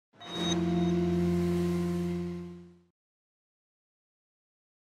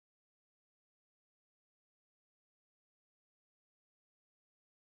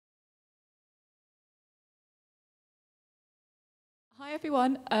Hi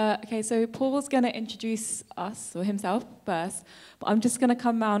everyone. Okay, so Paul's going to introduce us, or himself first, but I'm just going to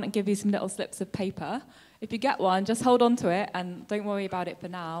come round and give you some little slips of paper. If you get one, just hold on to it and don't worry about it for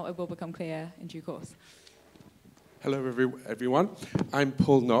now. It will become clear in due course. Hello everyone. I'm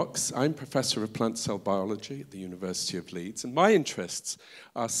Paul Knox. I'm Professor of Plant Cell Biology at the University of Leeds, and my interests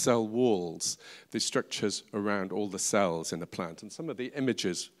are cell walls, the structures around all the cells in a plant, and some of the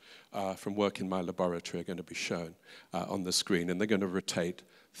images from work in my laboratory are going to be shown on the screen, and they're going to rotate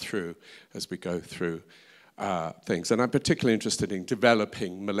through as we go through things. And I'm particularly interested in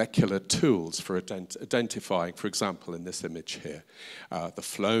developing molecular tools for identifying, for example, in this image here, the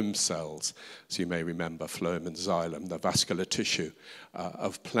phloem cells. As you may remember, phloem and xylem, the vascular tissue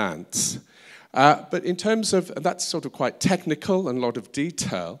of plants. But in terms of, that's sort of quite technical and a lot of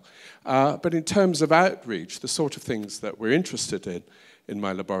detail, but in terms of outreach, the sort of things that we're interested in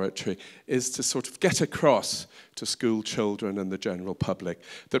my laboratory is to sort of get across to school children and the general public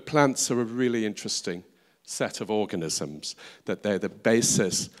that plants are a really interesting set of organisms, that they're the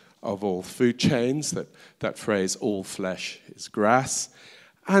basis of all food chains, that phrase, all flesh is grass,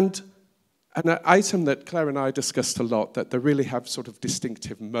 and an item that Claire and I discussed a lot, that they really have sort of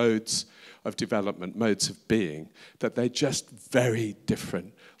distinctive modes of development, modes of being, that they're just very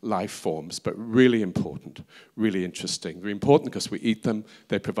different life forms, but really important, really interesting. They're important because we eat them,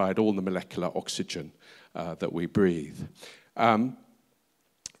 they provide all the molecular oxygen that we breathe.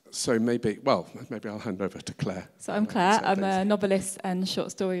 So maybe I'll hand over to Claire. So I'm Claire. I'm a novelist and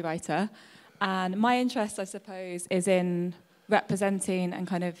short story writer. And my interest, I suppose, is in representing and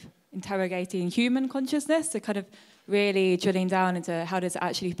kind of interrogating human consciousness, so kind of really drilling down into how does it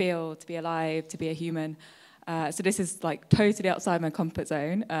actually feel to be alive, to be a human. So this is like totally outside my comfort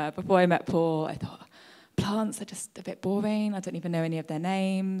zone. Before I met Paul, I thought, plants are just a bit boring. I don't even know any of their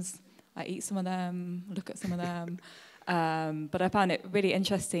names. I eat some of them, look at some of them. But I found it really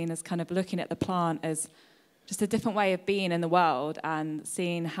interesting as kind of looking at the plant as just a different way of being in the world and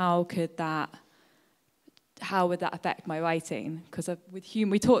seeing how would that affect my writing? Because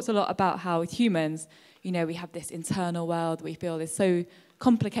we talked a lot about how with humans, you know, we have this internal world we feel is so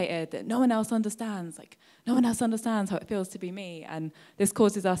complicated that no one else understands. Like, no one else understands how it feels to be me. And this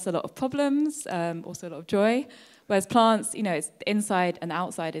causes us a lot of problems, also a lot of joy. Whereas plants, you know, it's the inside and the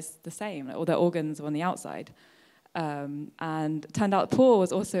outside is the same. Like all their organs are on the outside. And it turned out Paul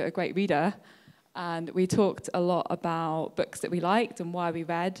was also a great reader. And we talked a lot about books that we liked and why we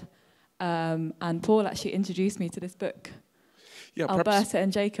read. And Paul actually introduced me to this book, yeah, Alberta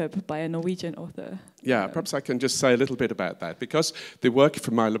and Jacob, by a Norwegian author. Yeah, perhaps I can just say a little bit about that, because the work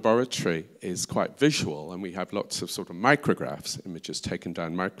from my laboratory is quite visual, and we have lots of sort of micrographs, images taken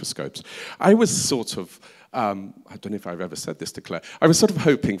down microscopes. I was sort of, I don't know if I've ever said this to Claire, I was sort of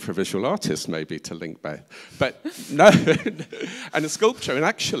hoping for a visual artist maybe to link back, but no, and a sculpture. And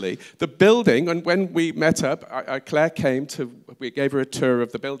actually, the building, and when we met up, Claire came to, we gave her a tour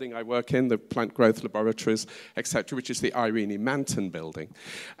of the building I work in, the plant growth laboratories, etc., which is the Irene Manton building.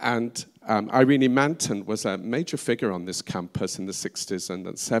 And Irene Manton was a major figure on this campus in the 60s and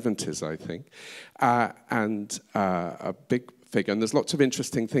the 70s, I think, and a big figure. And there's lots of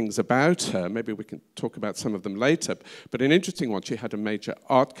interesting things about her. Maybe we can talk about some of them later. But an interesting one, she had a major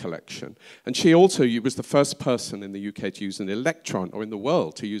art collection. And she also was the first person in the UK to use an electron, or in the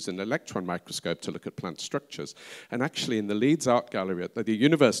world, to use an electron microscope to look at plant structures. And actually in the Leeds Art Gallery, at the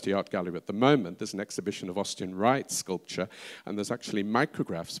University Art Gallery at the moment, there's an exhibition of Austin Wright's sculpture. And there's actually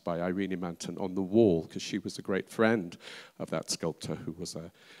micrographs by Irene Manton on the wall, because she was a great friend of that sculptor who was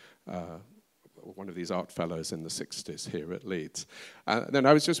one of these art fellows in the 60s here at Leeds. Then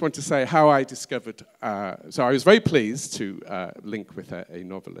I just want to say how I discovered, so I was very pleased to link with a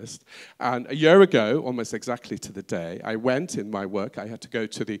novelist. And a year ago, almost exactly to the day, I went in my work, I had to go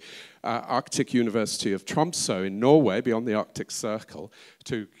to the Arctic University of Tromsø in Norway, beyond the Arctic Circle,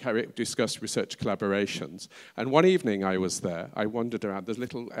 to discuss research collaborations. And one evening I was there, I wandered around, there's a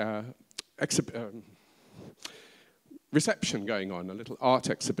little reception going on, a little art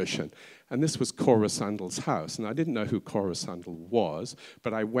exhibition. And this was Cora Sandal's house. And I didn't know who Cora Sandal was,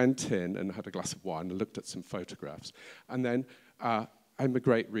 but I went in and had a glass of wine and looked at some photographs. And then I'm a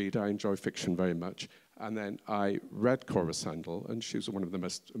great reader. I enjoy fiction very much. And then I read Cora Sandal, and she was one of the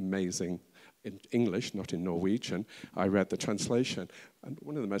most amazing, in English, not in Norwegian. I read the translation. And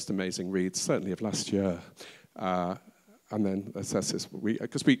one of the most amazing reads, certainly of last year. And then,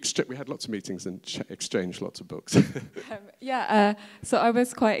 because we had lots of meetings and exchanged lots of books. So I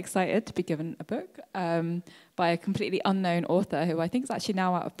was quite excited to be given a book by a completely unknown author who I think is actually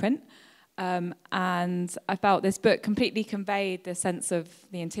now out of print. And I felt this book completely conveyed the sense of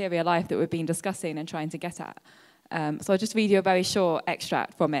the interior life that we've been discussing and trying to get at. So I'll just read you a very short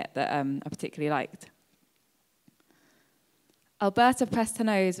extract from it that I particularly liked. Alberta pressed her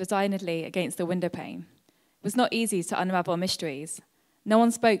nose resignedly against the windowpane. It was not easy to unravel mysteries. No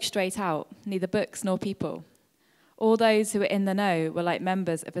one spoke straight out, neither books nor people. All those who were in the know were like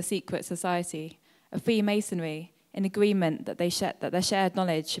members of a secret society, a Freemasonry, in agreement that their shared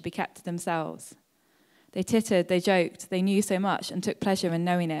knowledge should be kept to themselves. They tittered, they joked, they knew so much and took pleasure in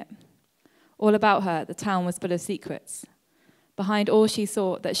knowing it. All about her, the town was full of secrets. Behind all she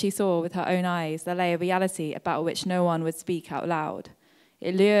saw with her own eyes, there lay a reality about which no one would speak out loud.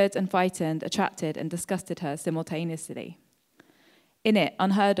 It lured and frightened, attracted and disgusted her simultaneously. In it,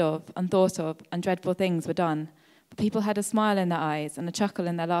 unheard of, unthought of, and dreadful things were done, but people had a smile in their eyes and a chuckle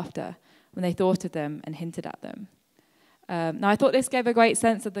in their laughter when they thought of them and hinted at them. Now, I thought this gave a great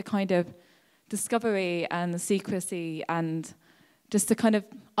sense of the kind of discovery and the secrecy and just the kind of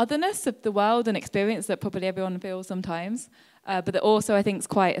otherness of the world and experience that probably everyone feels sometimes. But that also, I think, is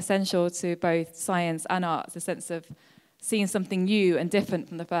quite essential to both science and arts, the sense of seeing something new and different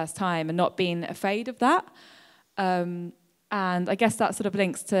from the first time and not being afraid of that. And I guess that sort of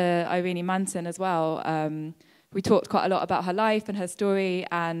links to Irene Manton as well. We talked quite a lot about her life and her story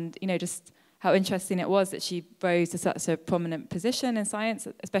and, you know, just how interesting it was that she rose to such a prominent position in science,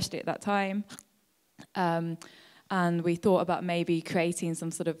 especially at that time. And we thought about maybe creating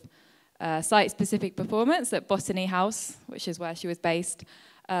some sort of site-specific performance at Botany House, which is where she was based,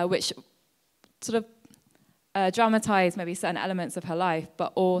 which sort of dramatized maybe certain elements of her life,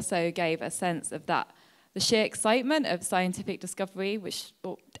 but also gave a sense of that, the sheer excitement of scientific discovery,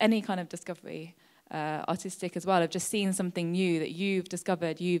 or any kind of discovery, artistic as well, of just seeing something new that you've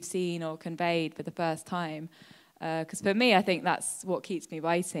discovered, you've seen or conveyed for the first time. Because for me, I think that's what keeps me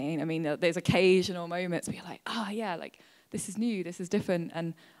writing. I mean, there's occasional moments where you're like, oh yeah, like this is new, this is different.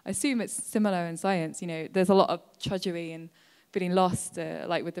 And I assume it's similar in science. You know, there's a lot of tragedy and feeling lost,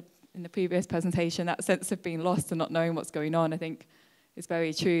 like in the previous presentation, that sense of being lost and not knowing what's going on, I think is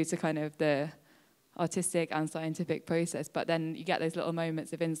very true to kind of the artistic and scientific process. But then you get those little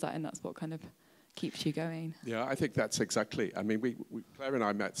moments of insight, and that's what kind of keeps you going. Yeah, I think that's exactly. I mean, Claire and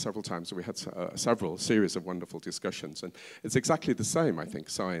I met several times, and we had several series of wonderful discussions, and it's exactly the same. I think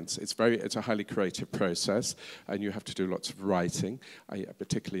science. It's a highly creative process, and you have to do lots of writing. I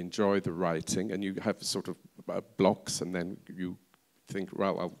particularly enjoy the writing, and you have sort of blocks, and then you think,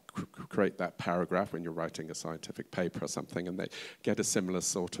 well, I'll create that paragraph when you're writing a scientific paper or something, and they get a similar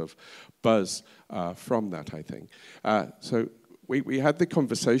sort of buzz from that, I think. So we had the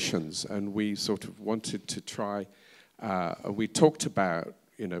conversations, and we sort of wanted to try, we talked about,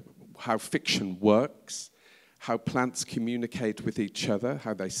 you know, how fiction works, how plants communicate with each other,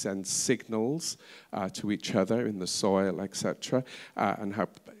 how they send signals to each other in the soil, etc., and how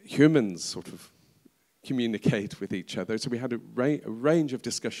humans sort of communicate with each other. So we had a range of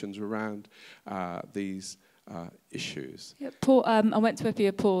discussions around these issues. Yeah, Paul, I went to a few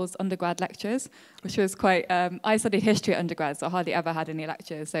of Paul's undergrad lectures, which was quite, I studied history at undergrad, so I hardly ever had any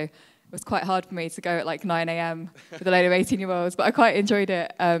lectures, so it was quite hard for me to go at like 9 a.m. with a load of 18-year-olds, but I quite enjoyed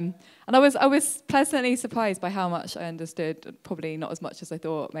it. And I was pleasantly surprised by how much I understood, probably not as much as I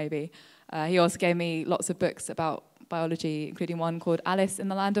thought, maybe. He also gave me lots of books about biology, including one called Alice in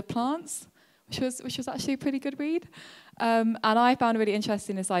the Land of Plants, which was actually a pretty good read. And I found really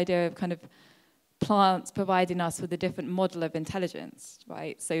interesting this idea of kind of plants providing us with a different model of intelligence,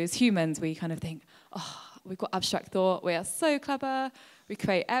 right? So as humans, we kind of think, oh, we've got abstract thought, we are so clever, we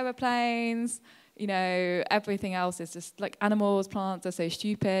create aeroplanes, you know, everything else is just like animals, plants are so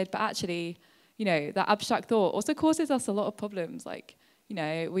stupid, but actually, you know, that abstract thought also causes us a lot of problems. Like, you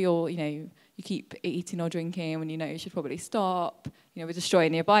know, we all, you know, you keep eating or drinking when you know you should probably stop. You know, we're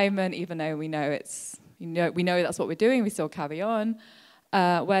destroying the environment, even though we know it's, you know, we know that's what we're doing, we still carry on.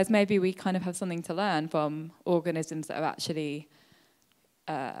 Whereas maybe we kind of have something to learn from organisms that are actually,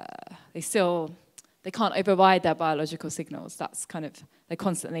 they can't override their biological signals. That's kind of, they're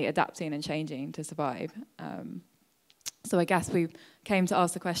constantly adapting and changing to survive. So I guess we came to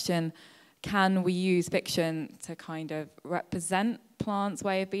ask the question, can we use fiction to kind of represent plants'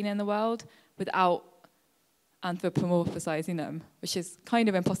 way of being in the world without anthropomorphizing them, which is kind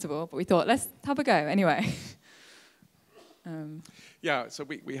of impossible, but we thought, let's have a go anyway. Yeah, so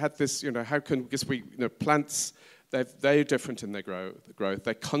we had this, you know, because you know, plants, they're different in their growth.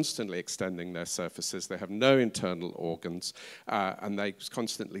 They're constantly extending their surfaces. They have no internal organs, and they're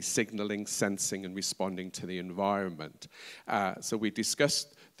constantly signaling, sensing, and responding to the environment. So we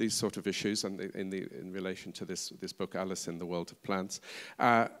discussed these sort of issues in relation to this book, Alice in the World of Plants.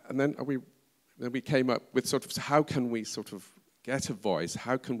 And then we came up with sort of how can we sort of get a voice.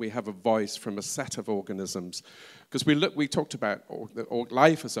 How can we have a voice from a set of organisms? Because we talked about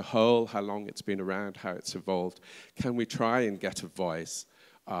life as a whole, how long it's been around, how it's evolved. Can we try and get a voice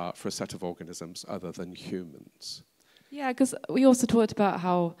for a set of organisms other than humans? Yeah, because we also talked about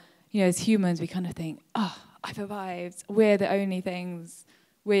how, as humans, we kind of think, oh, I've arrived. We're the only things.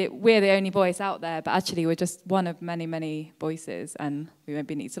 We're the only voice out there, but actually we're just one of many, many voices, and we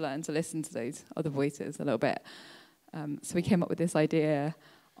maybe need to learn to listen to those other voices a little bit. So we came up with this idea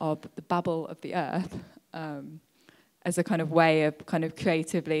of the babble of the earth as a kind of way of kind of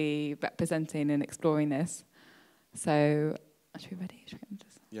creatively representing and exploring this. So, are we ready?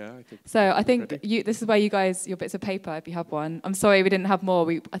 Yeah, I think. So I think this is where you guys, your bits of paper, if you have one. I'm sorry we didn't have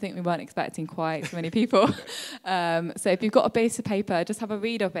more. I think we weren't expecting quite so many people. So if you've got a piece of paper, just have a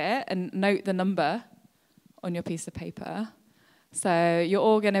read of it and note the number on your piece of paper. So you're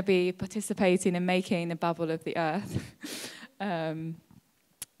all going to be participating in making the babble of the earth. And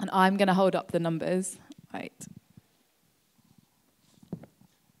I'm going to hold up the numbers. Right.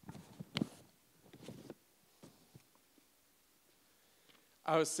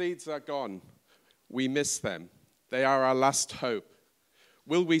 Our seeds are gone. We miss them. They are our last hope.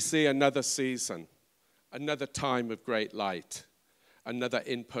 Will we see another season, another time of great light, another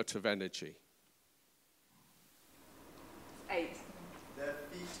input of energy? 8. Their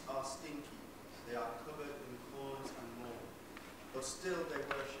feet are stinky. They are covered in corns and mold. But still they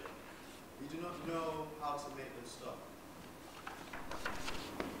worship. We do not know how to make them stop.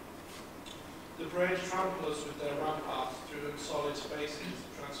 The brains trample us with their ramparts through solid spaces,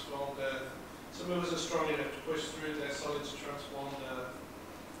 transformed earth. Some of us are strong enough to push through their solid transformed earth.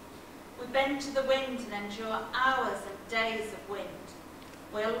 We bend to the wind and endure hours and days of wind.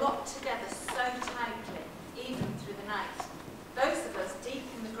 We are locked together so tightly, even through the night. Those of us deep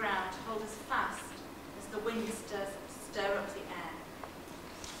in the ground hold us fast as the wind stir up the air.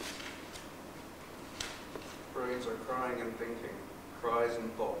 Brains are crying and thinking. Cries and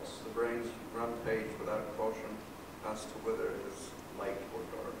thoughts, the brains rampage without caution as to whether it is light or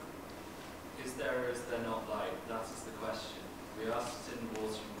dark. Is there or is there not light? That is the question. We ask it in the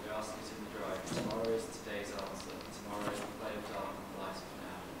water and we ask it in the dry. Tomorrow is today's answer. Tomorrow is the play of dark and the light of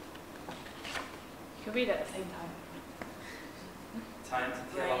now. You can read it at the same time. Time to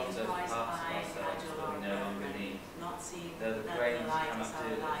kill off the parts of ourselves that we no longer need. Not see They're the that brains the light cannot is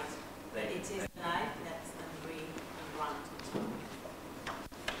do our light. They It is light, lets them breathe and run to the top.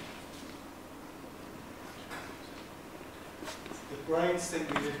 The brains think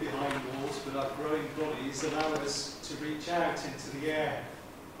we live behind walls, but our growing bodies allow us to reach out into the air,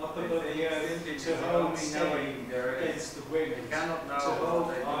 up above the earth, to hold steady against the wind, to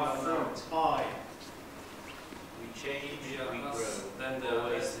hold our front high. We change, we grow. Then there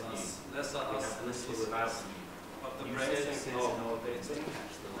there is is us. less of us, Blissful less of us. spasm. But the New brains senses think in no. orbiting.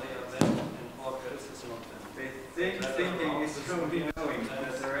 They are there and organs is not them. They think thinking is truly knowing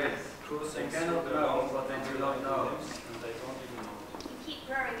that there is. They cannot know what they do not know. And they don't even know. We keep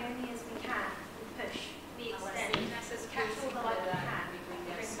growing only as we can. We push, we extend, catch all the light we can.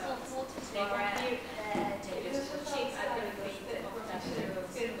 Bring cold water to our air.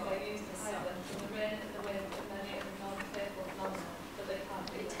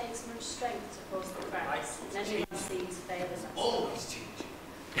 It takes much strength to force the cracks. Many seeds fail us. Always changing.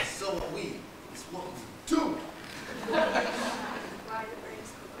 So are we. It's what we do. Why the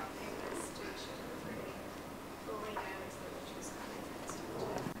brains could not make this situation free. All we know is that we're just coming from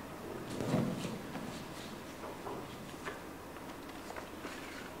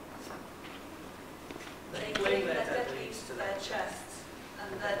They cling their dead leaves to their chests, and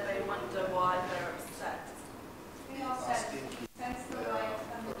then they wonder why they're upset. We are sense the light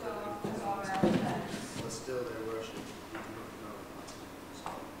and the dark as our elders. But still they worship. We do not know how to make them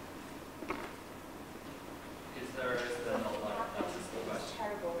stop. Is there or is there not light? That is the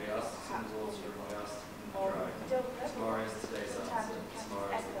question. We ask it in the water and we ask it in the dry. Tomorrow is today's answer.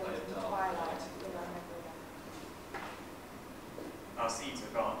 Tomorrow is the play of dark and the light of now. Our seeds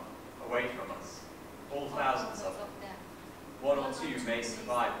are gone, away from us. All thousands of them. One or two may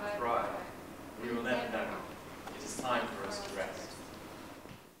survive and thrive. We will never know. It is time for us to rest.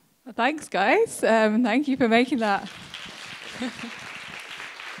 Well, thanks, guys. Thank you for making that.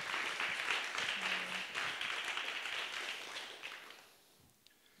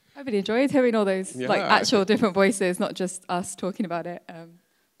 I really enjoyed hearing all those actual different voices, not just us talking about it.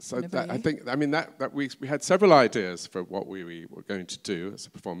 So that we had several ideas for what we were going to do as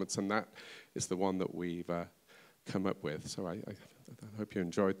a performance, and that is the one that we've come up with. So I hope you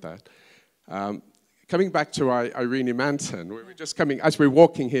enjoyed that. Coming back to Irene Manton, we were just coming, as we were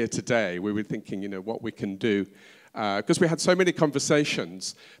walking here today, we were thinking, what we can do Because we had so many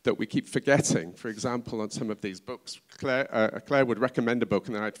conversations that we keep forgetting. For example, on some of these books, Claire would recommend a book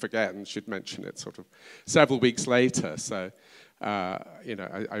and then I'd forget and she'd mention it sort of several weeks later. So,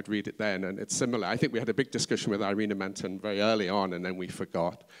 I'd read it then, and it's similar. I think we had a big discussion with Irina Manton very early on, and then we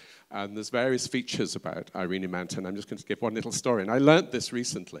forgot. And there's various features about Irina Manton. I'm just going to give one little story. And I learnt this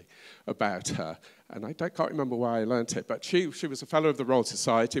recently about her. And I can't remember why I learnt it. But she was a fellow of the Royal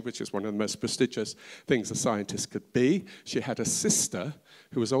Society, which is one of the most prestigious things a scientist could be. She had a sister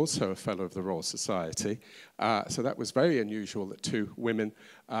who was also a fellow of the Royal Society. So that was very unusual that two women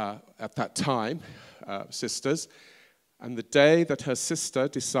at that time, sisters. And the day that her sister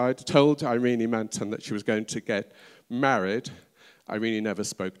told Irene Manton that she was going to get married, Irene never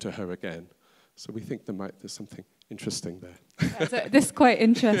spoke to her again. So we think there's something interesting there. Yeah, so this quite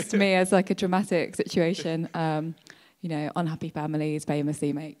interests me as like a dramatic situation. Unhappy families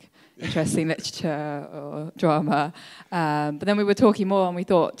famously make interesting literature or drama. But then we were talking more and we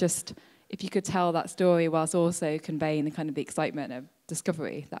thought just if you could tell that story whilst also conveying the kind of the excitement of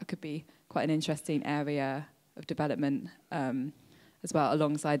discovery, that could be quite an interesting area of development as well,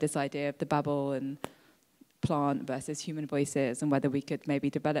 alongside this idea of the babble and plant versus human voices, and whether we could maybe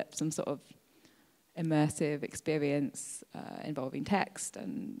develop some sort of immersive experience involving text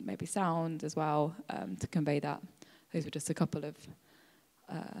and maybe sound as well to convey that. Those were just a couple of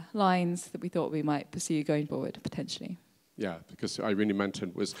lines that we thought we might pursue going forward, potentially. Yeah, because Irene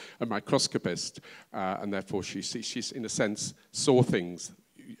Manton was a microscopist, and therefore she's in a sense saw things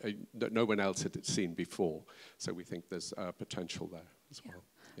that no one else had seen before. So we think there's potential there as well.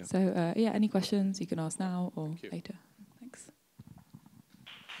 Yeah. So, any questions you can ask now or later.